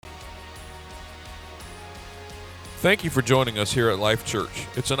Thank you for joining us here at Life Church.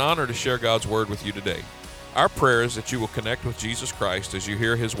 It's an honor to share God's Word with you today. Our prayer is that you will connect with Jesus Christ as you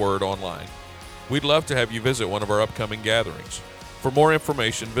hear His Word online. We'd love to have you visit one of our upcoming gatherings. For more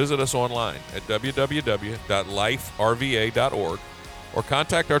information, visit us online at www.liferva.org or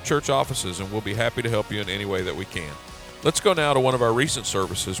contact our church offices and we'll be happy to help you in any way that we can. Let's go now to one of our recent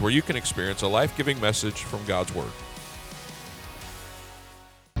services where you can experience a life-giving message from God's Word.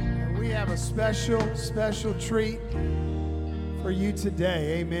 We have a special treat for you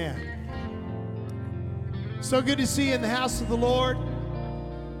today. Amen. So good to see you in the house of the Lord.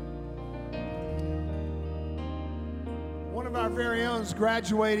 One of our very own is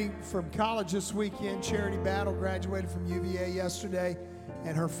graduating from college this weekend. Charity Battle graduated from UVA yesterday,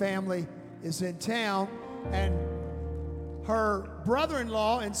 and her family is in town. And her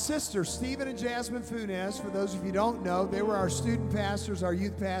brother-in-law and sister, Stephen and Jasmine Funes, for those of you who don't know, they were our student pastors, our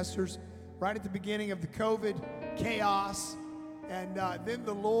youth pastors, right at the beginning of the COVID chaos. And then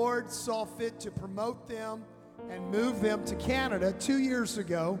the Lord saw fit to promote them and move them to Canada 2 years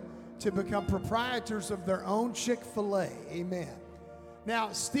ago to become proprietors of their own Chick-fil-A. Amen.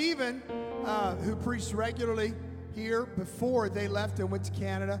 Now, Stephen, who preached regularly here before they left and went to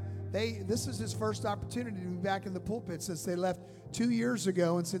Canada, this is his first opportunity to be back in the pulpit since they left 2 years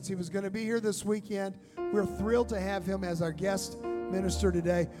ago. And since he was going to be here this weekend, we're thrilled to have him as our guest minister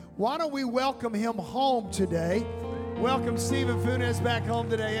today. Why don't we welcome him home today? Welcome Stephen Funes back home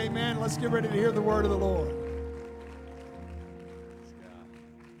today. Amen. Let's get ready to hear the word of the Lord.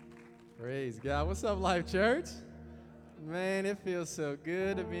 Praise God. What's up, Life Church? Man, it feels so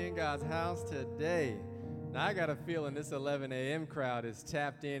good to be in God's house today. Now, I got a feeling this 11 a.m. crowd is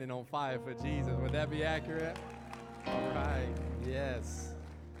tapped in and on fire for Jesus. Would that be accurate? All right. Yes.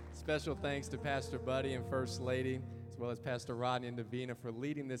 Special thanks to Pastor Buddy and First Lady, as well as Pastor Rodney and Davina for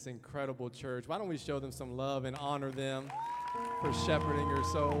leading this incredible church. Why don't we show them some love and honor them for shepherding your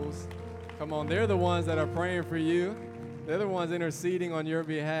souls? Come on, they're the ones that are praying for you. They're the ones interceding on your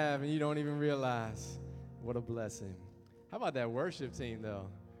behalf, and you don't even realize. What a blessing. How about that worship team, though?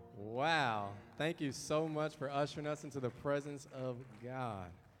 Wow. Thank you so much for ushering us into the presence of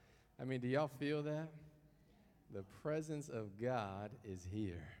God. I mean, do y'all feel that? The presence of God is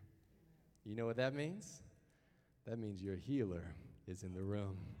here. You know what that means? That means your healer is in the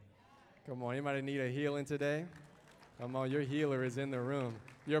room. Come on, anybody need a healing today? Come on, your healer is in the room.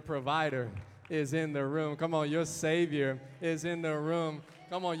 Your provider is in the room. Come on, your Savior is in the room.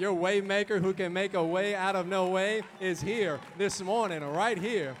 Come on, your way maker who can make a way out of no way is here this morning, right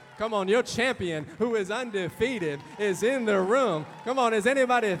here. Come on, your champion who is undefeated is in the room. Come on, is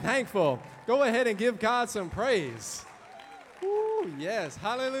anybody thankful? Go ahead and give God some praise. Woo, yes,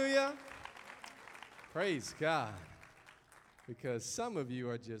 hallelujah. Praise God. Because some of you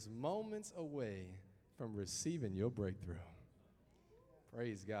are just moments away from receiving your breakthrough.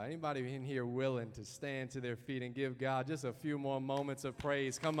 Praise God. Anybody in here willing to stand to their feet and give God just a few more moments of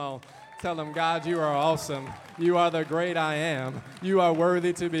praise? Come on. Tell him, God, you are awesome. You are the great I am. You are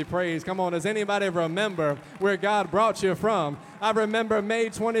worthy to be praised. Come on. Does anybody remember where God brought you from? I remember May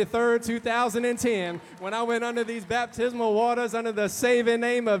 23rd, 2010, when I went under these baptismal waters under the saving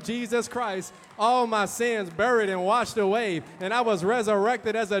name of Jesus Christ. All my sins buried and washed away, and I was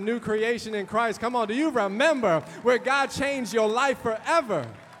resurrected as a new creation in Christ. Come on, do you remember where God changed your life forever?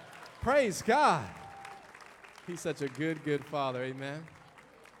 Praise God. He's such a good, good Father. Amen.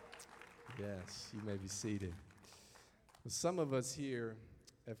 Yes, you may be seated. Well, some of us here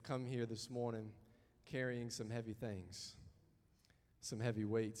have come here this morning carrying some heavy things, some heavy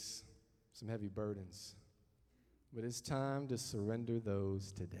weights, some heavy burdens. But it's time to surrender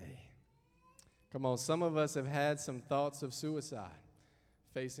those today. Come on, some of us have had some thoughts of suicide,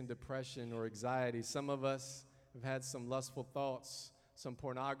 facing depression or anxiety. Some of us have had some lustful thoughts, some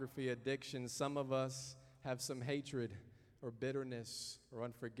pornography addiction. Some of us have some hatred or bitterness or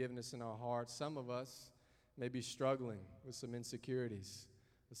unforgiveness in our hearts. Some of us may be struggling with some insecurities,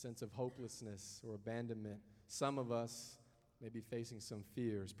 a sense of hopelessness or abandonment. Some of us may be facing some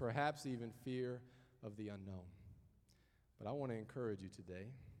fears, perhaps even fear of the unknown. But I want to encourage you today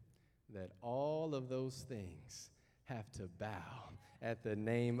that all of those things have to bow at the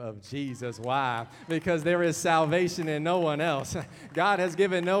name of Jesus. Why? Because there is salvation in no one else. God has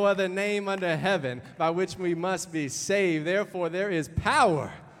given no other name under heaven by which we must be saved. Therefore, there is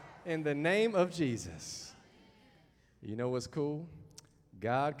power in the name of Jesus. You know what's cool?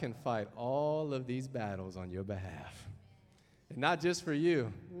 God can fight all of these battles on your behalf. And not just for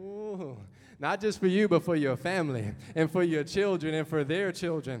you. Ooh. Not just for you, but for your family and for your children and for their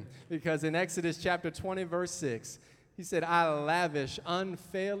children. Because in Exodus chapter 20, verse 6, He said, I lavish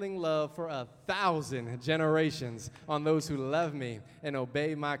unfailing love for 1,000 generations on those who love me and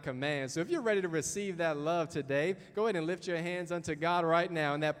obey my commands. So if you're ready to receive that love today, go ahead and lift your hands unto God right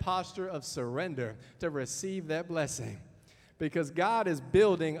now in that posture of surrender to receive that blessing. Because God is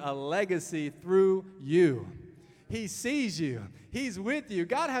building a legacy through you. He sees you. He's with you.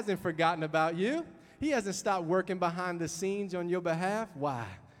 God hasn't forgotten about you. He hasn't stopped working behind the scenes on your behalf. Why?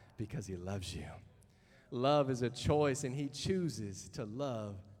 Because he loves you. Love is a choice, and he chooses to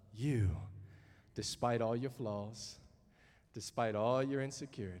love you despite all your flaws, despite all your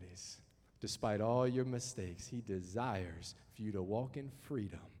insecurities, despite all your mistakes. He desires for you to walk in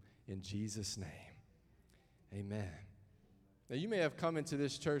freedom in Jesus' name. Amen. Now, you may have come into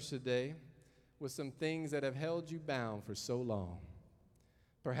this church today with some things that have held you bound for so long.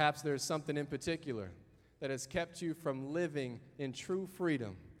 Perhaps there's something in particular that has kept you from living in true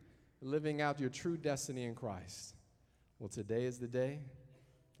freedom, living out your true destiny in Christ. Well, today is the day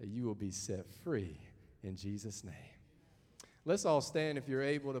that you will be set free in Jesus' name. Let's all stand if you're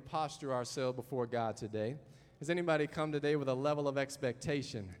able to posture ourselves before God today. Has anybody come today with a level of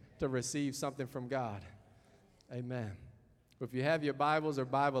expectation to receive something from God? Amen. If you have your Bibles or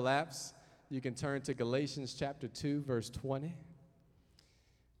Bible apps, you can turn to Galatians chapter 2, verse 20.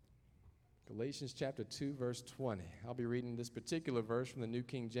 Galatians chapter 2, verse 20. I'll be reading this particular verse from the New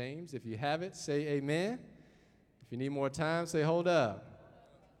King James. If you have it, say amen. If you need more time, say hold up.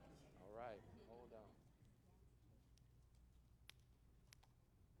 All right, hold on.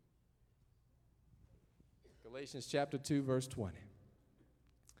 Galatians chapter 2, verse 20.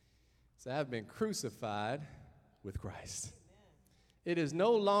 So I have been crucified with Christ. It is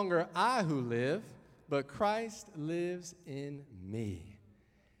no longer I who live, but Christ lives in me.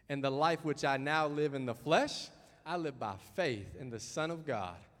 And the life which I now live in the flesh, I live by faith in the Son of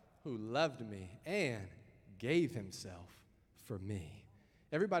God, who loved me and gave himself for me.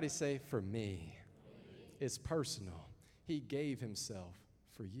 Everybody say, for me. It's personal. He gave himself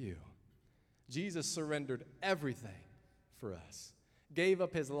for you. Jesus surrendered everything for us, gave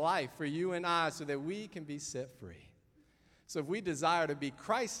up his life for you and I so that we can be set free. So if we desire to be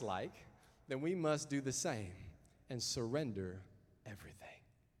Christ-like, then we must do the same and surrender everything.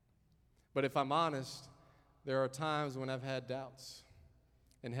 But if I'm honest, there are times when I've had doubts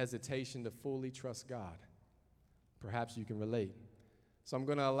and hesitation to fully trust God. Perhaps you can relate. So I'm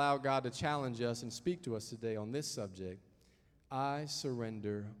going to allow God to challenge us and speak to us today on this subject. I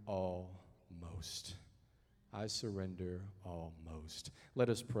surrender almost. I surrender almost. Let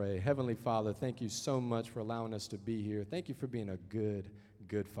us pray. Heavenly Father, thank you so much for allowing us to be here. Thank you for being a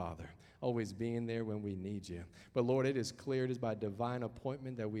good Father, always being there when we need you. But Lord, it is clear, it is by divine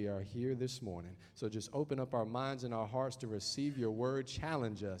appointment that we are here this morning. So just open up our minds and our hearts to receive your word,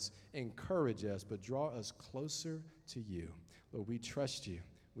 challenge us, encourage us, but draw us closer to you. Lord, we trust you,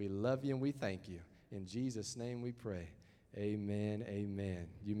 we love you, and we thank you. In Jesus' name we pray. Amen, amen.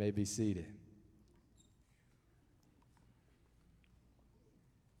 You may be seated.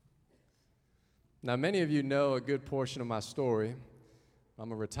 Now, many of you know a good portion of my story.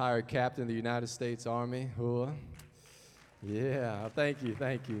 I'm a retired captain of the United States Army. Yeah, thank you.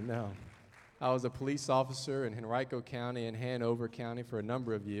 No, I was a police officer in Henrico County and Hanover County for a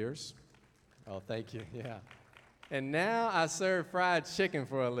number of years. Oh, thank you, yeah. And now I serve fried chicken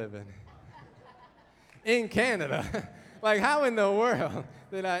for a living in Canada. Like, how in the world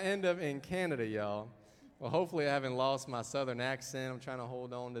did I end up in Canada, y'all? Well, hopefully I haven't lost my southern accent. I'm trying to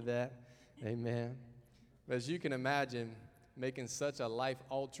hold on to that. Amen. But as you can imagine, making such a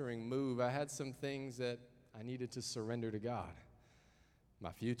life-altering move, I had some things that I needed to surrender to God.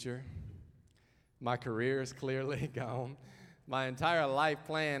 My future, my career is clearly gone. My entire life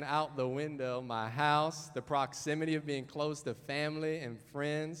plan out the window, my house, the proximity of being close to family and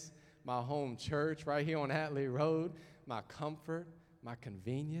friends, my home church right here on Hatley Road, my comfort, my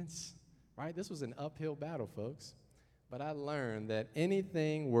convenience, right? This was an uphill battle, folks. But I learned that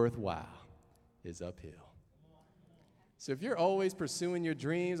anything worthwhile is uphill. So if you're always pursuing your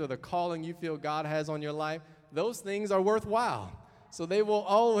dreams or the calling you feel God has on your life, those things are worthwhile. So they will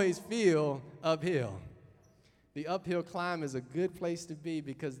always feel uphill. The uphill climb is a good place to be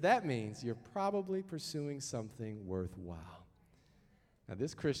because that means you're probably pursuing something worthwhile. Now,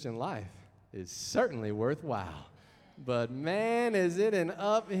 this Christian life is certainly worthwhile. But man, is it an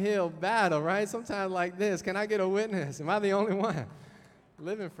uphill battle, right? Sometimes like this. Can I get a witness? Am I the only one?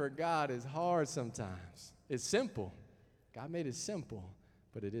 Living for God is hard sometimes. It's simple. God made it simple,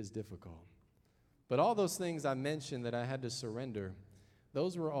 but it is difficult. But all those things I mentioned that I had to surrender,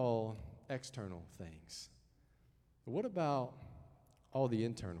 those were all external things. But what about all the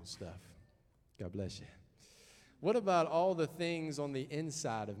internal stuff? God bless you. What about all the things on the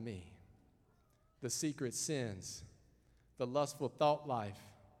inside of me? The secret sins, the lustful thought life,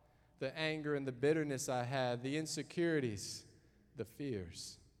 the anger and the bitterness I had, the insecurities, the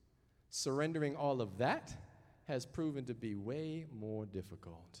fears. Surrendering all of that has proven to be way more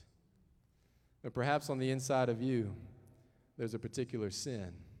difficult. But perhaps on the inside of you, there's a particular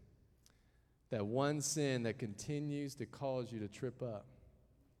sin. That one sin that continues to cause you to trip up.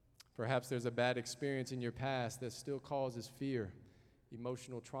 Perhaps there's a bad experience in your past that still causes fear,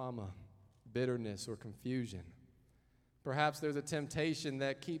 emotional trauma, bitterness, or confusion. Perhaps there's a temptation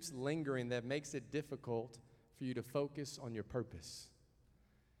that keeps lingering that makes it difficult for you to focus on your purpose.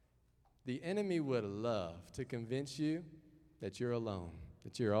 The enemy would love to convince you that you're alone,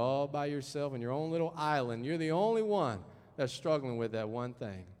 that you're all by yourself on your own little island. You're the only one that's struggling with that one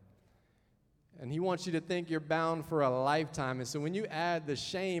thing. And he wants you to think you're bound for a lifetime. And so when you add the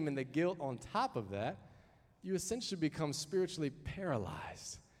shame and the guilt on top of that, you essentially become spiritually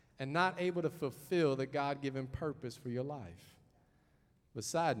paralyzed and not able to fulfill the God-given purpose for your life. But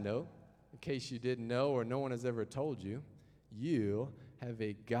side note, in case you didn't know or no one has ever told you, you have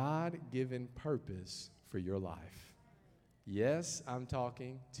a God-given purpose for your life. Yes, I'm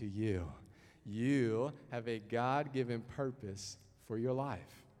talking to you. You have a God-given purpose for your life.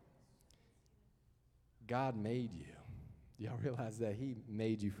 God made you. Y'all realize that he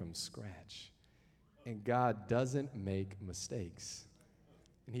made you from scratch. And God doesn't make mistakes.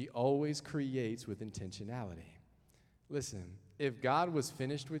 And he always creates with intentionality. Listen, if God was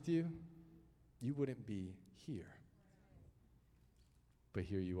finished with you, you wouldn't be here. But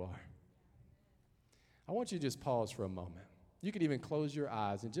here you are. I want you to just pause for a moment. You could even close your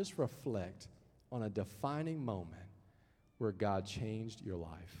eyes and just reflect on a defining moment where God changed your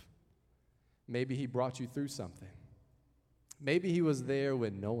life. Maybe he brought you through something. Maybe he was there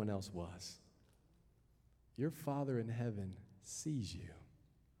when no one else was. Your Father in heaven sees you.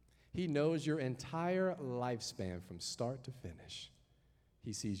 He knows your entire lifespan from start to finish.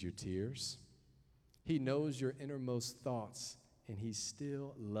 He sees your tears. He knows your innermost thoughts, and he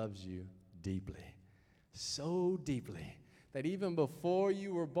still loves you deeply. So deeply that even before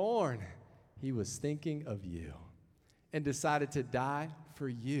you were born, he was thinking of you and decided to die for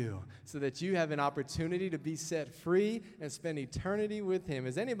you so that you have an opportunity to be set free and spend eternity with him.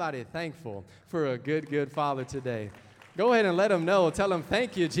 Is anybody thankful for a good Father today? Go ahead and let him know. Tell him,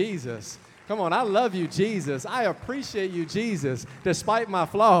 thank you, Jesus. Come on, I love you, Jesus. I appreciate you, Jesus. Despite my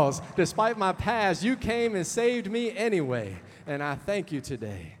flaws, despite my past, you came and saved me anyway. And I thank you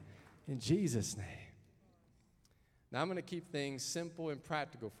today. In Jesus' name. Now I'm going to keep things simple and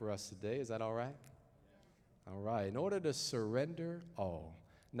practical for us today. Is that all right? All right. In order to surrender all,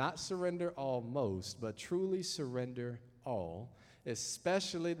 not surrender almost, but truly surrender all,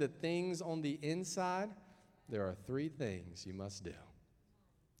 especially the things on the inside, there are three things you must do.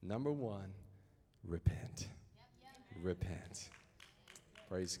 Number one, repent. Repent.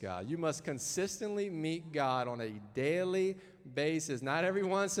 Praise God. You must consistently meet God on a daily basis, not every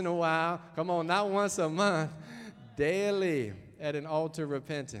once in a while. Come on, not once a month. Daily at an altar of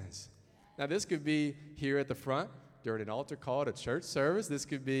repentance. Now, this could be here at the front during an altar call at a church service. This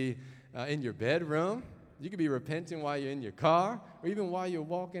could be in your bedroom. You could be repenting while you're in your car or even while you're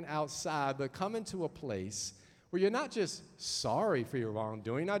walking outside, but coming to a place where you're not just sorry for your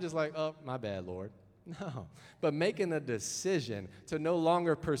wrongdoing, not just like, oh, my bad, Lord. No, but making a decision to no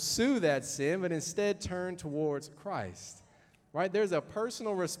longer pursue that sin, but instead turn towards Christ. Right? There's a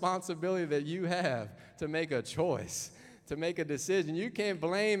personal responsibility that you have to make a choice, to make a decision. You can't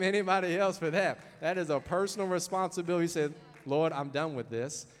blame anybody else for that. That is a personal responsibility. You say, Lord, I'm done with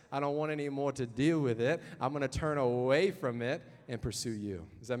this. I don't want any more to deal with it. I'm going to turn away from it and pursue you.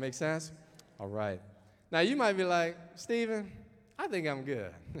 Does that make sense? All right. Now, you might be like, Stephen, I think I'm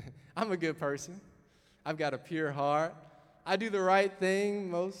good. I'm a good person. I've got a pure heart. I do the right thing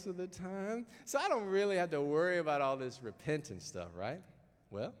most of the time, so I don't really have to worry about all this repentance stuff, right?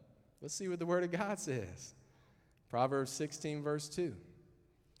 Well, let's see what the Word of God says. Proverbs 16, verse 2. It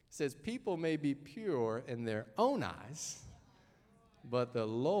says, people may be pure in their own eyes, but the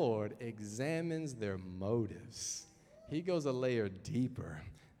Lord examines their motives. He goes a layer deeper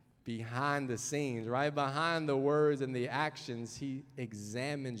behind the scenes, right? Behind the words and the actions, he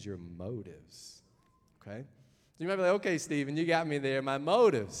examines your motives, okay? You might be like, okay, Stephen, you got me there. My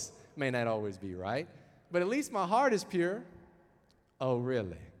motives may not always be right, but at least my heart is pure. Oh,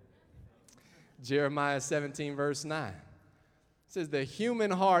 really? Jeremiah 17, verse 9 says, the human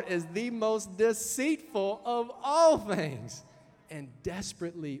heart is the most deceitful of all things and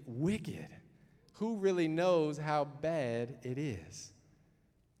desperately wicked. Who really knows how bad it is?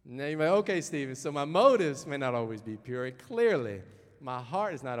 Now you're like, okay, Stephen, so my motives may not always be pure, and clearly my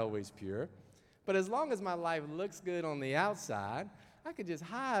heart is not always pure. But as long as my life looks good on the outside, I could just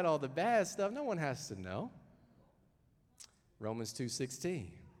hide all the bad stuff. No one has to know. Romans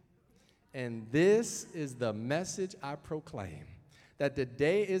 2:16. And this is the message I proclaim, that the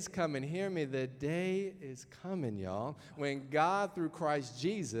day is coming. Hear me, the day is coming, y'all, when God, through Christ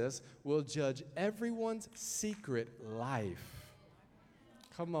Jesus, will judge everyone's secret life.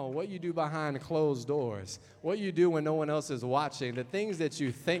 Come on, what you do behind closed doors, what you do when no one else is watching, the things that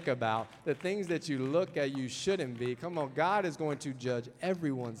you think about, the things that you look at you shouldn't be. Come on, God is going to judge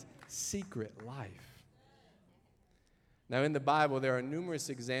everyone's secret life. Now, in the Bible, there are numerous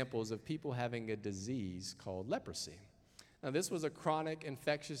examples of people having a disease called leprosy. Now, this was a chronic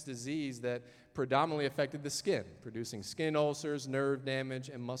infectious disease that predominantly affected the skin, producing skin ulcers, nerve damage,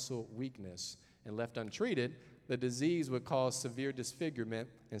 and muscle weakness. And left untreated, the disease would cause severe disfigurement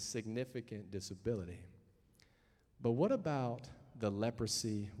and significant disability. But what about the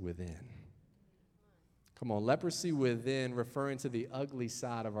leprosy within? Come on, leprosy within, referring to the ugly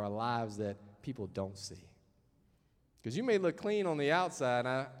side of our lives that people don't see. Because you may look clean on the outside.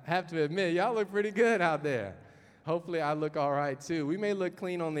 I have to admit, y'all look pretty good out there. Hopefully I look all right too. We may look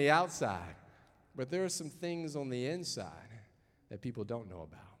clean on the outside, but there are some things on the inside that people don't know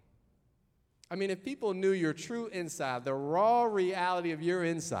about. I mean, if people knew your true inside, the raw reality of your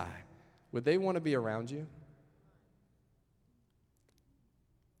inside, would they want to be around you?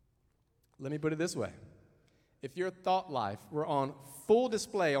 Let me put it this way. If your thought life were on full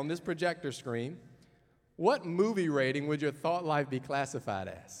display on this projector screen, what movie rating would your thought life be classified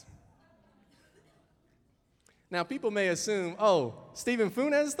as? Now, people may assume, oh, Stephen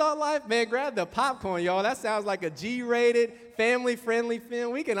Funes' thought life? Man, grab the popcorn, y'all. That sounds like a G-rated, family-friendly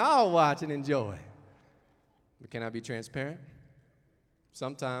film we can all watch and enjoy. But can I be transparent?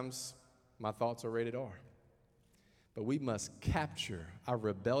 Sometimes my thoughts are rated R. But we must capture our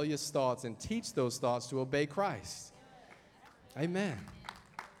rebellious thoughts and teach those thoughts to obey Christ. Amen.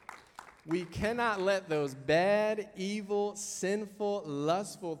 We cannot let those bad, evil, sinful,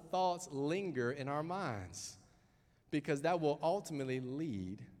 lustful thoughts linger in our minds, because that will ultimately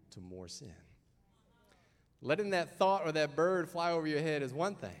lead to more sin. Letting that thought or that bird fly over your head is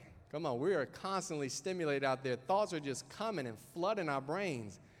one thing. Come on, we are constantly stimulated out there. Thoughts are just coming and flooding our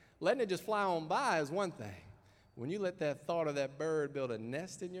brains. Letting it just fly on by is one thing. When you let that thought or that bird build a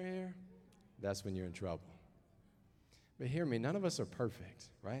nest in your hair, that's when you're in trouble. But hear me, none of us are perfect,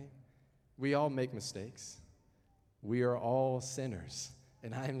 right? We all make mistakes. We are all sinners,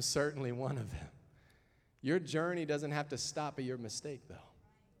 and I am certainly one of them. Your journey doesn't have to stop at your mistake, though.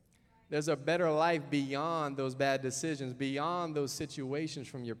 There's a better life beyond those bad decisions, beyond those situations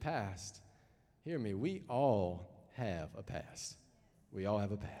from your past. Hear me, we all have a past. We all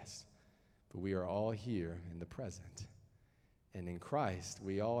have a past. But we are all here in the present. And in Christ,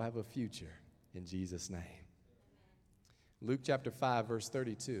 we all have a future in Jesus' name. Luke chapter 5, verse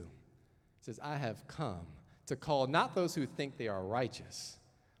 32 says, I have come to call not those who think they are righteous,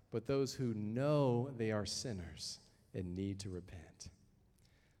 but those who know they are sinners and need to repent.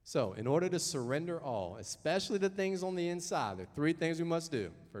 So, in order to surrender all, especially the things on the inside, there are three things we must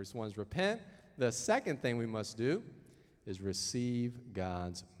do. First one is repent. The second thing we must do is receive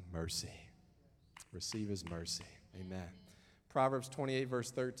God's mercy. Receive his mercy. Amen. Proverbs 28,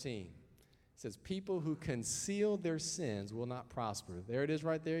 verse 13 says, people who conceal their sins will not prosper. There it is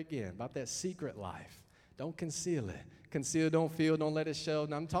right there again, about that secret life. Don't conceal it. Conceal, don't feel, don't let it show.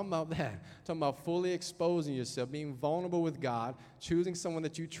 Now, I'm talking about that. I'm talking about fully exposing yourself, being vulnerable with God, choosing someone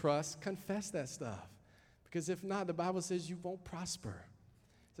that you trust. Confess that stuff. Because if not, the Bible says you won't prosper.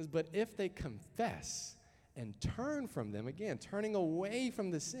 It says, but if they confess and turn from them, again, turning away from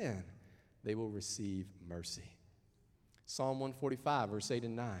the sin, they will receive mercy. Psalm 145, verse 8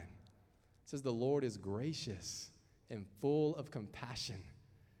 and 9. It says, the Lord is gracious and full of compassion,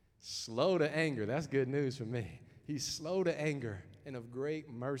 slow to anger. That's good news for me. He's slow to anger and of great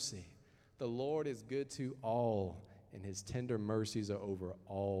mercy. The Lord is good to all, and his tender mercies are over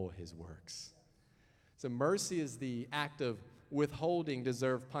all his works. So mercy is the act of withholding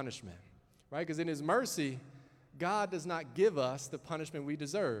deserved punishment, right? Because in his mercy, God does not give us the punishment we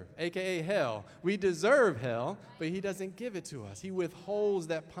deserve, a.k.a. hell. We deserve hell, but he doesn't give it to us. He withholds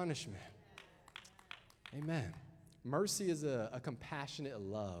that punishment. Amen. Mercy is a compassionate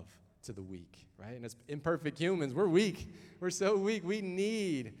love to the weak, right? And as imperfect humans, we're weak. We're so weak. We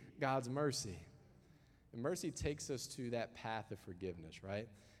need God's mercy. And mercy takes us to that path of forgiveness, right?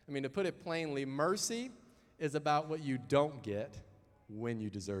 I mean, to put it plainly, mercy is about what you don't get when you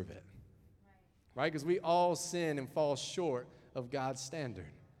deserve it, right? Because we all sin and fall short of God's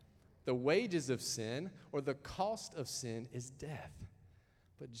standard. The wages of sin, or the cost of sin, is death.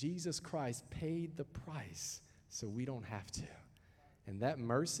 But Jesus Christ paid the price so we don't have to. And that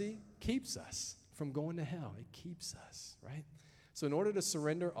mercy keeps us from going to hell. It keeps us, right? So in order to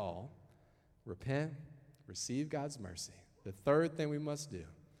surrender all, repent, receive God's mercy, the third thing we must do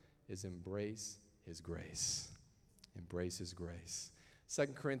is embrace his grace. Embrace his grace. 2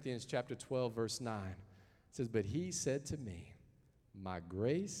 Corinthians chapter 12, verse 9 says, "But he said to me, my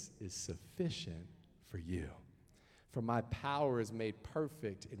grace is sufficient for you. For my power is made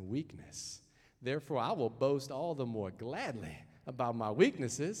perfect in weakness. Therefore, I will boast all the more gladly about my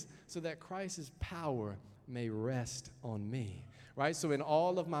weaknesses, so that Christ's power may rest on me." Right? So in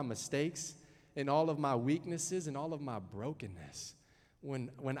all of my mistakes, in all of my weaknesses, in all of my brokenness,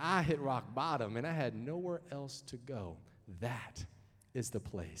 when I hit rock bottom and I had nowhere else to go, that is the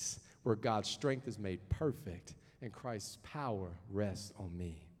place where God's strength is made perfect and Christ's power rests on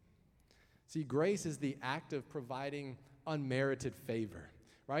me. See, grace is the act of providing unmerited favor,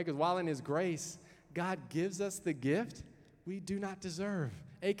 right? Because while in his grace, God gives us the gift we do not deserve,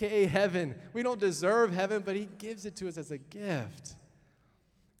 a.k.a. heaven. We don't deserve heaven, but he gives it to us as a gift.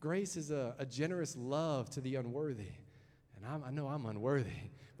 Grace is a generous love to the unworthy. And I know I'm unworthy,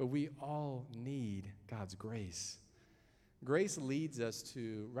 but we all need God's grace. Grace leads us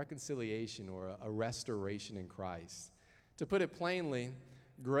to reconciliation or a restoration in Christ. To put it plainly,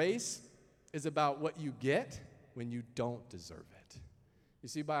 grace is about what you get when you don't deserve it. You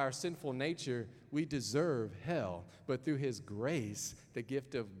see, by our sinful nature, we deserve hell, but through his grace, the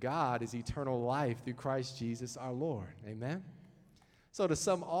gift of God is eternal life through Christ Jesus our Lord. Amen? So to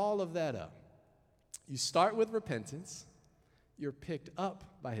sum all of that up, you start with repentance, you're picked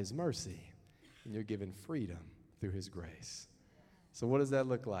up by his mercy, and you're given freedom through his grace. So what does that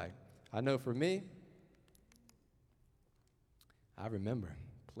look like? I know for me, I remember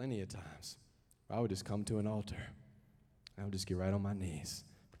plenty of times where I would just come to an altar. I would just get right on my knees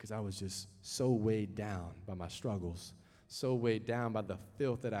because I was just so weighed down by my struggles, so weighed down by the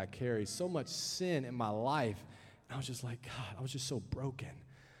filth that I carried, so much sin in my life. And I was just like, God, I was just so broken.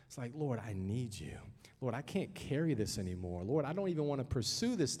 It's like, Lord, I need you. Lord, I can't carry this anymore. Lord, I don't even want to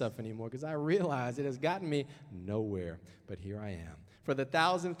pursue this stuff anymore because I realize it has gotten me nowhere. But here I am. For the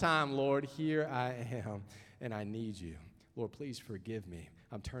 1,000th time, Lord, here I am, and I need you. Lord, please forgive me.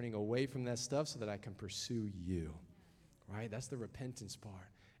 I'm turning away from that stuff so that I can pursue you. Right? That's the repentance part.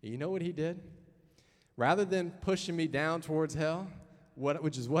 And you know what he did? Rather than pushing me down towards hell,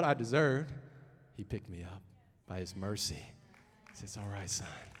 which is what I deserved, he picked me up by his mercy. He says, all right, son.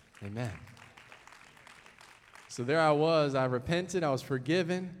 Amen. So there I was. I repented. I was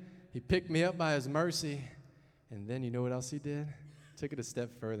forgiven. He picked me up by his mercy. And then you know what else he did? Took it a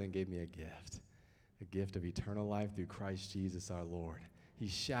step further and gave me a gift of eternal life through Christ Jesus our Lord. He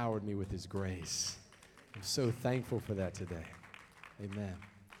showered me with his grace. I'm so thankful for that today. Amen.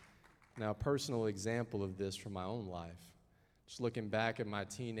 Now, a personal example of this from my own life, just looking back at my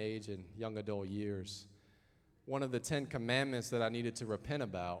teenage and young adult years, one of the 10 commandments that I needed to repent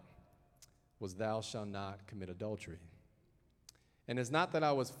about was thou shalt not commit adultery. And it's not that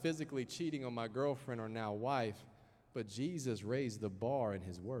I was physically cheating on my girlfriend or now wife, but Jesus raised the bar in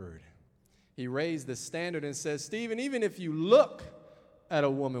his word. He raised the standard and says, Stephen, even if you look at a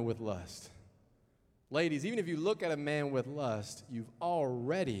woman with lust, ladies, even if you look at a man with lust, you've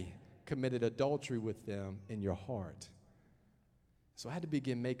already committed adultery with them in your heart. So I had to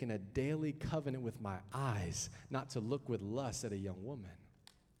begin making a daily covenant with my eyes not to look with lust at a young woman.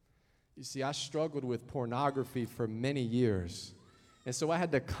 You see, I struggled with pornography for many years. And so I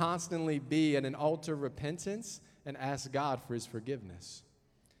had to constantly be at an altar of repentance and ask God for his forgiveness.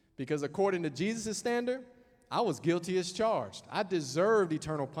 Because according to Jesus' standard, I was guilty as charged. I deserved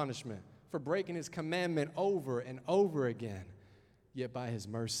eternal punishment for breaking his commandment over and over again. Yet by his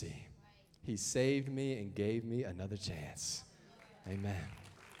mercy, he saved me and gave me another chance. Amen.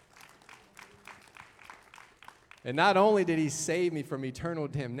 And not only did he save me from eternal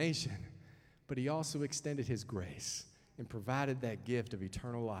damnation, but he also extended his grace and provided that gift of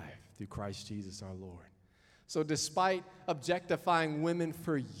eternal life through Christ Jesus our Lord. So despite objectifying women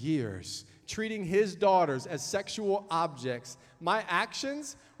for years, treating his daughters as sexual objects, my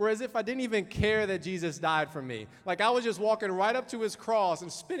actions were as if I didn't even care that Jesus died for me. Like I was just walking right up to his cross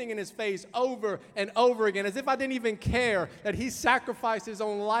and spitting in his face over and over again, as if I didn't even care that he sacrificed his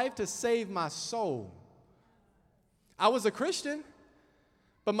own life to save my soul. I was a Christian,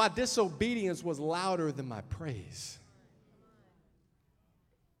 but my disobedience was louder than my praise.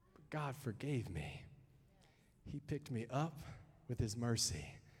 But God forgave me. He picked me up with his mercy,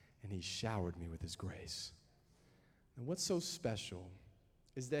 and he showered me with his grace. And what's so special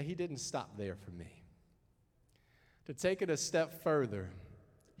is that he didn't stop there for me. To take it a step further,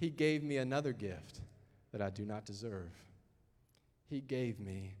 he gave me another gift that I do not deserve. He gave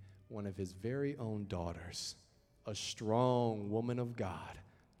me one of his very own daughters, a strong woman of God,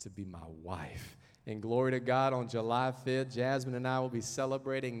 to be my wife. And glory to God, on July 5th, Jasmine and I will be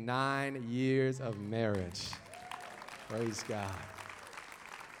celebrating 9 years of marriage. Praise God.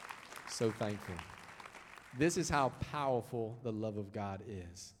 So thankful. This is how powerful the love of God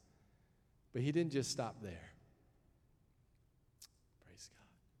is. But he didn't just stop there. Praise God.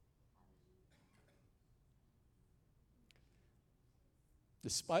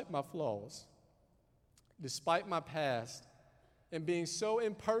 Despite my flaws, despite my past, and being so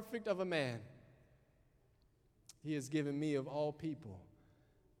imperfect of a man, he has given me, of all people,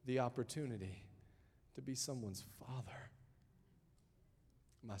 the opportunity to be someone's father.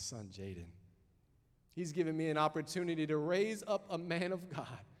 My son, Jaden. He's given me an opportunity to raise up a man of God,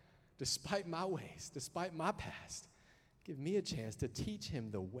 despite my ways, despite my past. Give me a chance to teach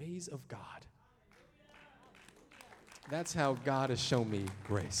him the ways of God. That's how God has shown me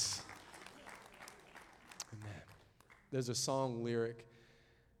grace. Amen. There's a song lyric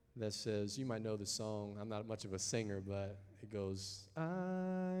that says, you might know the song, I'm not much of a singer, but it goes,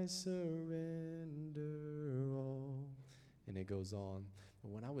 I surrender all, and it goes on.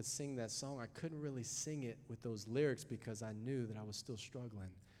 But when I would sing that song, I couldn't really sing it with those lyrics because I knew that I was still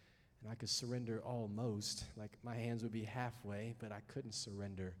struggling. And I could surrender almost, like my hands would be halfway, but I couldn't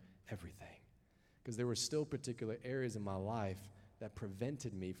surrender everything. Because there were still particular areas in my life that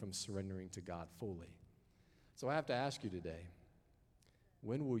prevented me from surrendering to God fully. So I have to ask you today,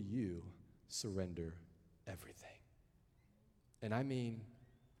 when will you surrender everything? And I mean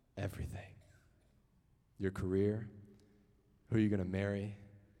everything. Your career, who you're going to marry,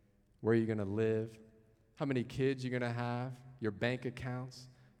 where you're going to live, how many kids you're going to have, your bank accounts,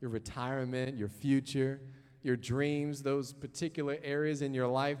 your retirement, your future, your dreams, those particular areas in your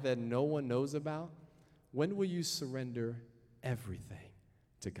life that no one knows about. When will you surrender everything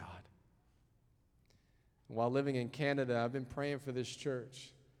to God? While living in Canada, I've been praying for this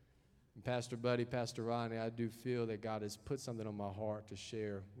church. And Pastor Buddy, Pastor Ronnie, I do feel that God has put something on my heart to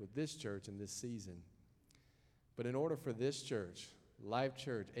share with this church in this season. But in order for this church, Life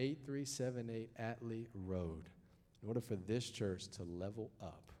Church, 8378 Atlee Road, in order for this church to level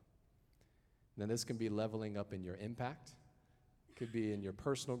up, now this can be leveling up in your impact, it could be in your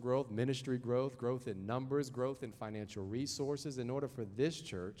personal growth, ministry growth, growth in numbers, growth in financial resources. In order for this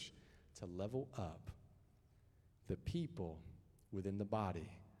church to level up, the people within the body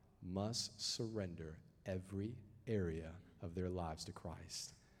must surrender every area of their lives to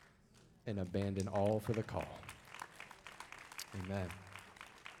Christ and abandon all for the call. Amen.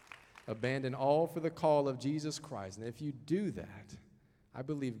 Abandon all for the call of Jesus Christ. And if you do that, I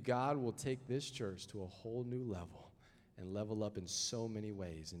believe God will take this church to a whole new level and level up in so many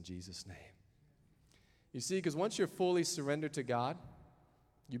ways in Jesus' name. You see, because once you're fully surrendered to God,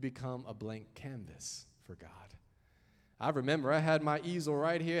 you become a blank canvas for God. I remember I had my easel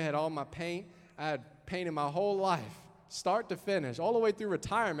right here, had all my paint. I had painted my whole life, start to finish, all the way through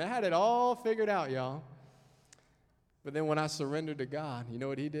retirement. I had it all figured out, y'all. But then when I surrendered to God, you know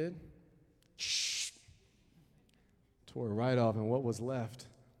what he did? Shh. Tore it right off, and what was left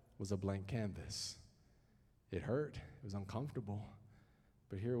was a blank canvas. It hurt. It was uncomfortable.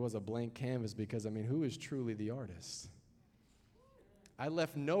 But here was a blank canvas because, who is truly the artist? I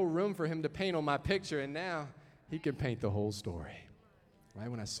left no room for him to paint on my picture, and now he can paint the whole story, right,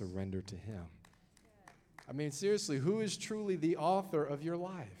 when I surrender to him. Seriously, who is truly the author of your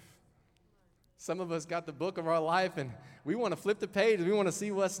life? Some of us got the book of our life, and we want to flip the page. We want to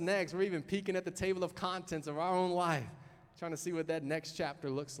see what's next. We're even peeking at the table of contents of our own life, trying to see what that next chapter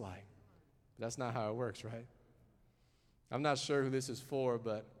looks like. But that's not how it works, right? I'm not sure who this is for,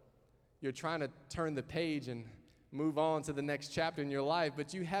 but you're trying to turn the page and move on to the next chapter in your life,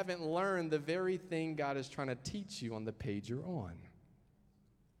 but you haven't learned the very thing God is trying to teach you on the page you're on.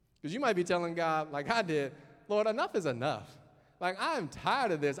 Because you might be telling God, like I did, Lord, enough is enough. Like, I'm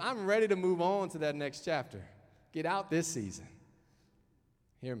tired of this. I'm ready to move on to that next chapter. Get out this season.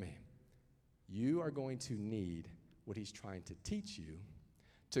 Hear me. You are going to need what he's trying to teach you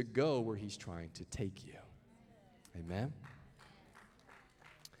to go where he's trying to take you. Amen?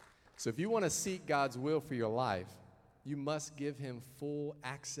 So if you want to seek God's will for your life, you must give him full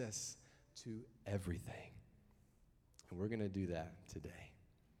access to everything. And we're going to do that today.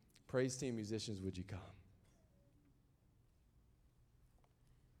 Praise team musicians, would you come?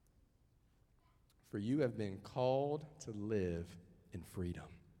 For you have been called to live in freedom.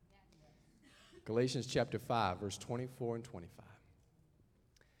 Galatians chapter 5, verse 24 and 25.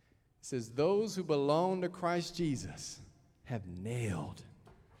 It says, those who belong to Christ Jesus have nailed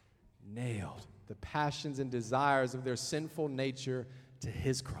the passions and desires of their sinful nature to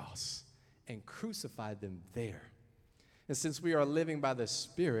his cross and crucified them there. And since we are living by the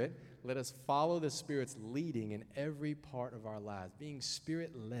Spirit, let us follow the Spirit's leading in every part of our lives, being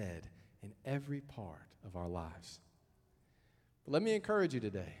Spirit-led in every part of our lives. But let me encourage you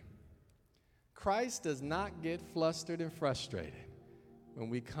today. Christ does not get flustered and frustrated when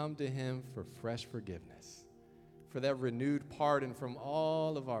we come to him for fresh forgiveness, for that renewed pardon from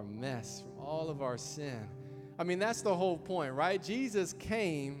all of our mess, from all of our sin. I mean, that's the whole point, right? Jesus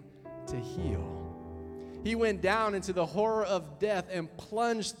came to heal. He went down into the horror of death and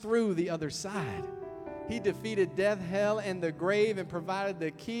plunged through the other side. He defeated death, hell, and the grave and provided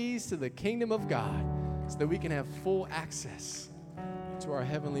the keys to the kingdom of God so that we can have full access to our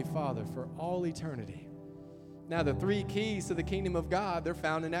Heavenly Father for all eternity. Now, the three keys to the kingdom of God, they're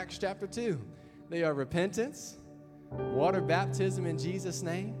found in Acts chapter 2. They are repentance, water baptism in Jesus'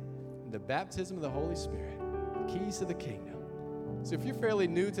 name, and the baptism of the Holy Spirit, keys to the kingdom. So if you're fairly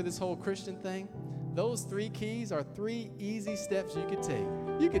new to this whole Christian thing, those three keys are three easy steps you could take.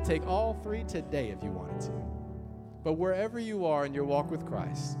 You could take all three today if you wanted to. But wherever you are in your walk with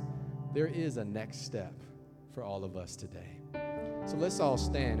Christ, there is a next step for all of us today. So let's all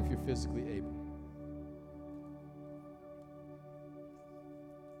stand if you're physically able.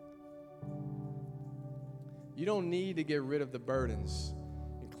 You don't need to get rid of the burdens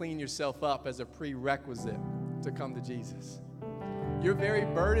and clean yourself up as a prerequisite to come to Jesus. Your very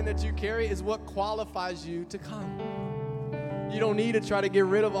burden that you carry is what qualifies you to come. You don't need to try to get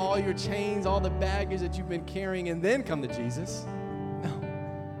rid of all your chains, all the baggage that you've been carrying, and then come to Jesus.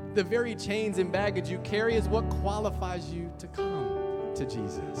 No. The very chains and baggage you carry is what qualifies you to come to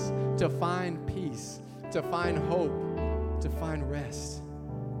Jesus, to find peace, to find hope, to find rest.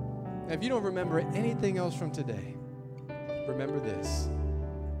 Now, if you don't remember anything else from today, remember this.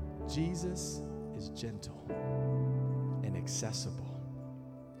 Jesus is gentle and accessible,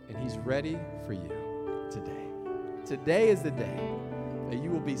 and he's ready for you today. Today is the day that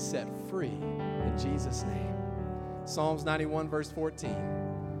you will be set free in Jesus' name. Psalms 91, verse 14.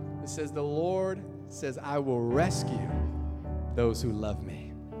 It says, the Lord says, I will rescue those who love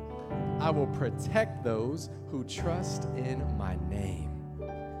me. I will protect those who trust in my name.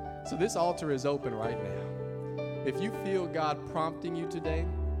 So this altar is open right now. If you feel God prompting you today,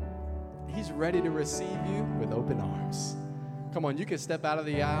 he's ready to receive you with open arms. Come on, you can step out of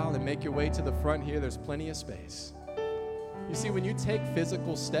the aisle and make your way to the front here. There's plenty of space. You see, when you take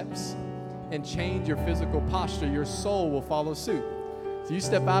physical steps and change your physical posture, your soul will follow suit. So you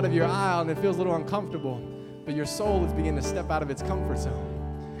step out of your aisle and it feels a little uncomfortable, but your soul is beginning to step out of its comfort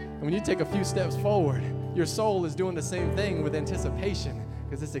zone. And when you take a few steps forward, your soul is doing the same thing with anticipation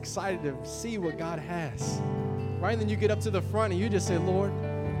because it's excited to see what God has. Right? And then you get up to the front and you just say, Lord,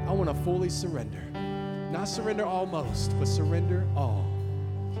 I want to fully surrender. Not surrender almost, but surrender all.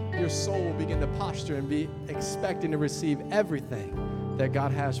 Your soul will begin to posture and be expecting to receive everything that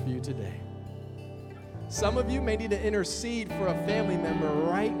God has for you today. Some of you may need to intercede for a family member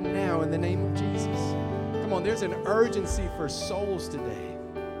right now in the name of Jesus. Come on, there's an urgency for souls today.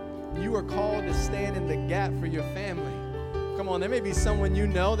 You are called to stand in the gap for your family. Come on, there may be someone you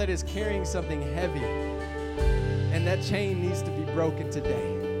know that is carrying something heavy, and that chain needs to be broken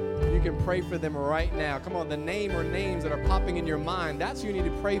today. You can pray for them right now. Come on, the name or names that are popping in your mind, that's who you need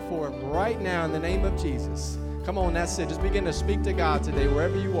to pray for right now in the name of Jesus. Come on, that's it. Just begin to speak to God today,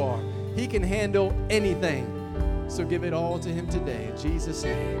 wherever you are. He can handle anything. So give it all to him today, in Jesus'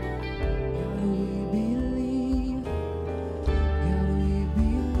 name.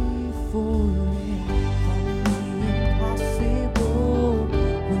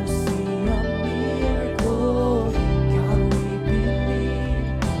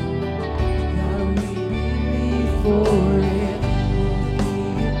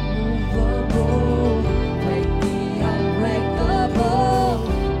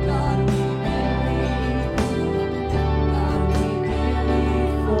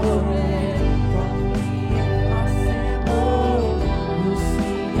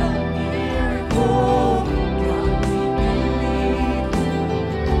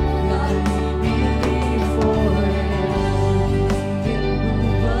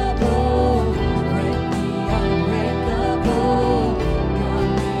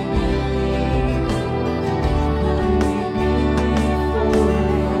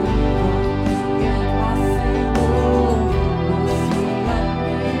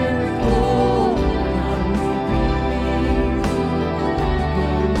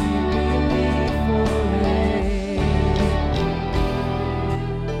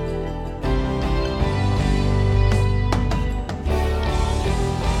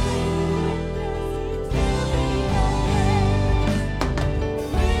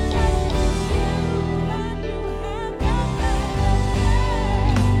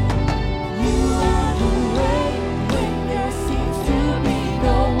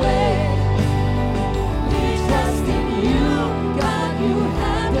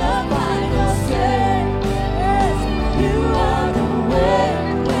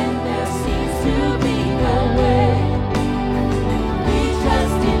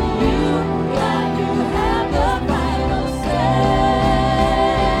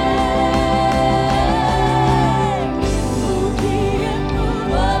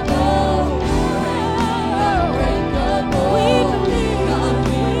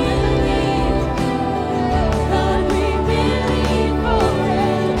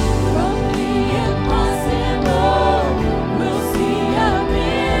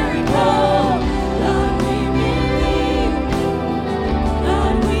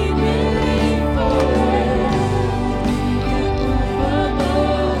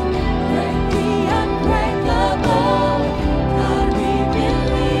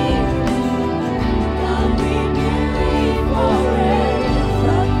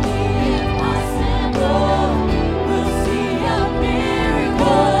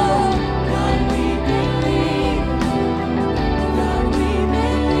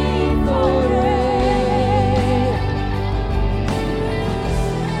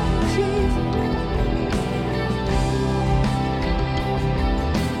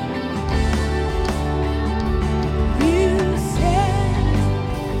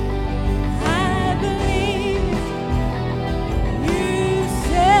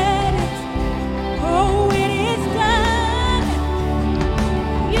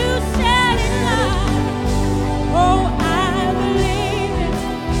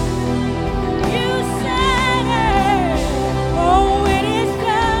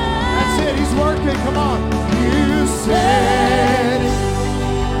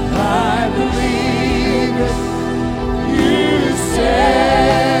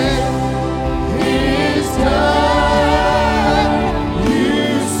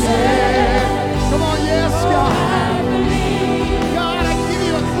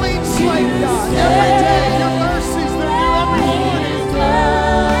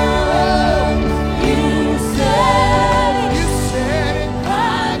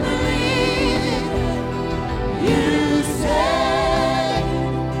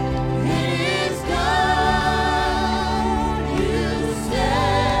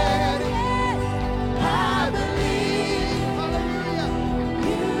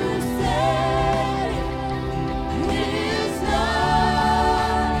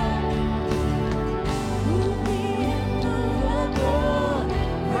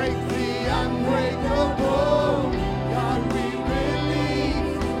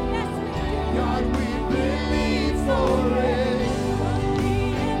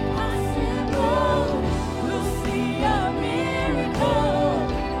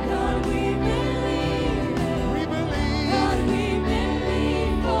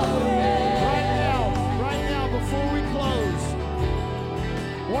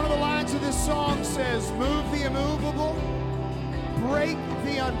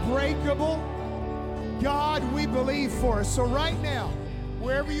 unbreakable. God, we believe for us. So right now,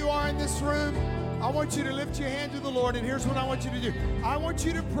 wherever you are in this room, I want you to lift your hand to the Lord, and here's what I want you to do. I want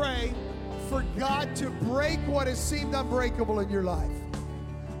you to pray for God to break what has seemed unbreakable in your life.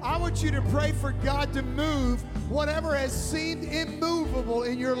 I want you to pray for God to move whatever has seemed immovable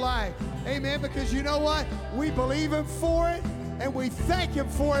in your life. Amen. Because you know what? We believe Him for it, and we thank Him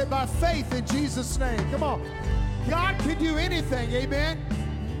for it by faith in Jesus' name. Come on. God can do anything. Amen.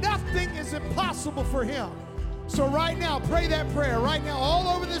 Nothing is impossible for Him. So right now, pray that prayer right now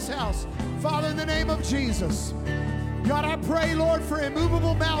all over this house. Father, in the name of Jesus, God, I pray, Lord, for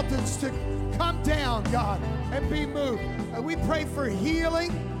immovable mountains to come down, God, and be moved. We pray for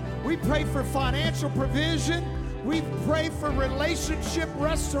healing. We pray for financial provision. We pray for relationship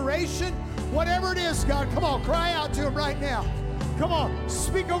restoration. Whatever it is, God, come on, cry out to Him right now. Come on,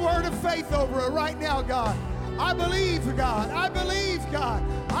 speak a word of faith over it right now, God. I believe, God. I believe, God.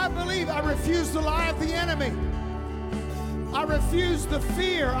 I believe. I refuse the lie of the enemy. I refuse the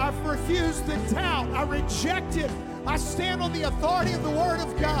fear. I refuse the doubt. I reject it. I stand on the authority of the Word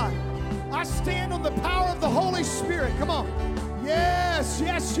of God. I stand on the power of the Holy Spirit. Come on. Yes,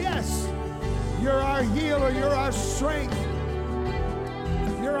 yes, yes. You're our healer. You're our strength.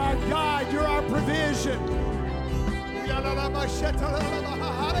 You're our guide. You're our provision.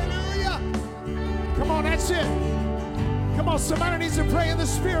 Hallelujah. Come on, that's it. Come on, somebody needs to pray in the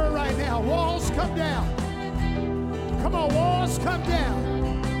Spirit right now. Walls come down. Come on, walls come down.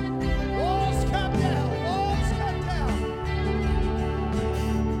 Walls come down. Walls come down.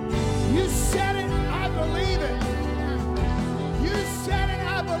 You said it, I believe it. You said it,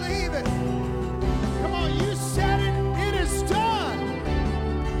 I believe it. Come on, you said it, it is done.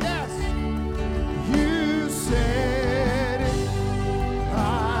 Yes. You said it,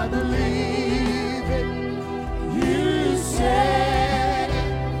 I believe it. You said it,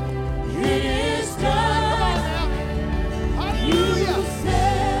 it is done. Come on now. Hallelujah.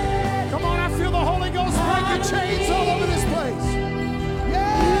 Come on, I feel the Holy Ghost breaking chains all over this place.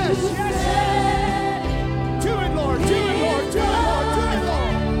 Yes, yes. Do it, Lord. Do it, Lord. Do it, Lord. Do it,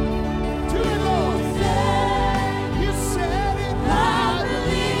 Lord. Do it, Lord. You said it. I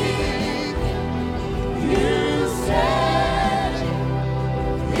believe. You said it.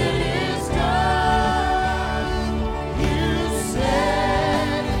 It is done. You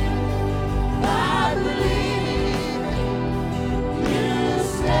said it. I believe. You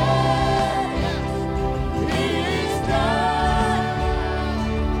said it. It is done.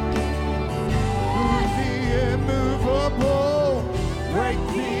 Move the immovable, break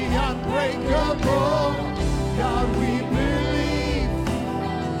the unbreakable. God, we believe.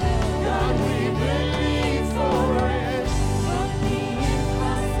 God, we believe for it.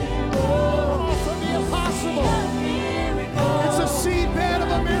 From the impossible. It's a seedbed of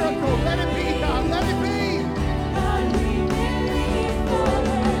a miracle. Let it be, God. Let it be. God,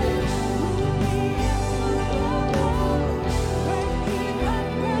 we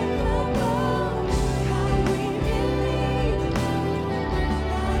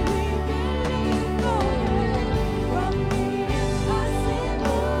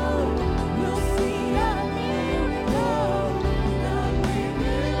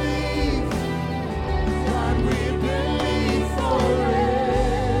believe for it. God, we believe for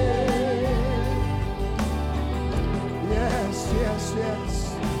it. Yes, yes,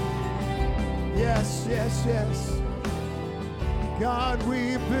 yes. Yes, yes, yes. God,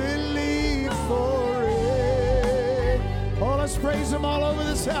 we believe for it. Oh, let's praise Him all over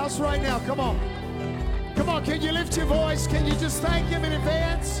this house right now. Come on. Come on, can you lift your voice? Can you just thank Him in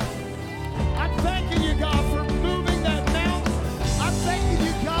advance? I'm thanking you, God, for moving that mountain. I'm thanking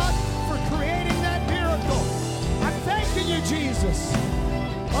you, God, for creating that miracle. I'm thanking you, Jesus.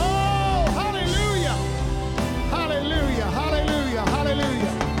 Oh, hallelujah. Hallelujah, hallelujah,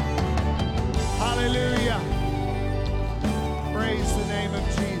 hallelujah. Hallelujah. Praise the name of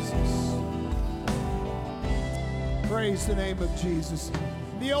Jesus. Praise the name of Jesus.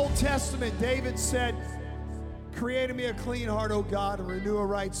 In the Old Testament, David said, create in me a clean heart, O God, and renew a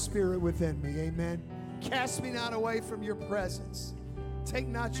right spirit within me. Amen. Cast me not away from your presence. Take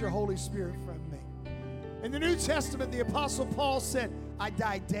not your Holy Spirit from me. In the New Testament, the Apostle Paul said, I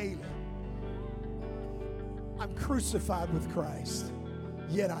die daily. I'm crucified with Christ,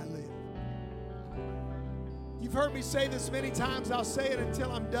 yet I live. You've heard me say this many times. I'll say it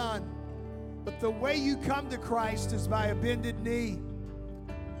until I'm done. But the way you come to Christ is by a bended knee.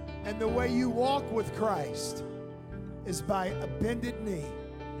 And the way you walk with Christ is by a bended knee.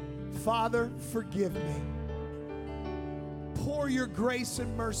 Father, forgive me. Pour your grace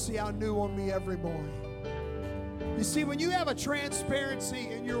and mercy out new on me every morning. You see, when you have a transparency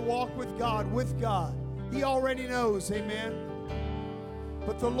in your walk with God, He already knows, amen?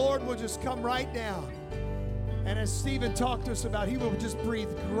 But the Lord will just come right down. And as Stephen talked to us about, He will just breathe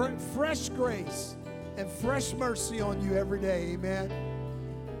fresh grace and fresh mercy on you every day, amen?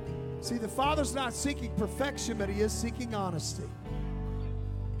 See, the Father's not seeking perfection, but He is seeking honesty.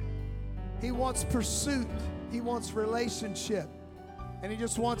 He wants pursuit. He wants relationship. And He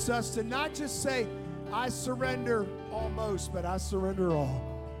just wants us to not just say, I surrender almost, but I surrender all.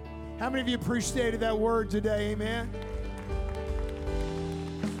 How many of you appreciated that word today? Amen.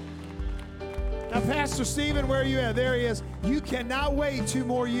 Now, Pastor Stephen, where are you at? There he is. You cannot wait 2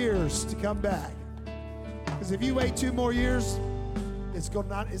 more years to come back. Because if you wait 2 more years, it's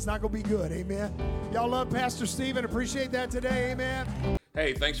not going to be good. Amen. Y'all love Pastor Stephen. Appreciate that today. Amen.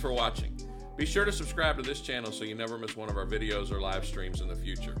 Hey, thanks for watching. Be sure to subscribe to this channel so you never miss one of our videos or live streams in the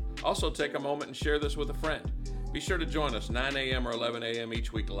future. Also, take a moment and share this with a friend. Be sure to join us 9 a.m. or 11 a.m.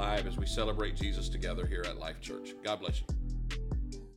 each week live as we celebrate Jesus together here at Life Church. God bless you.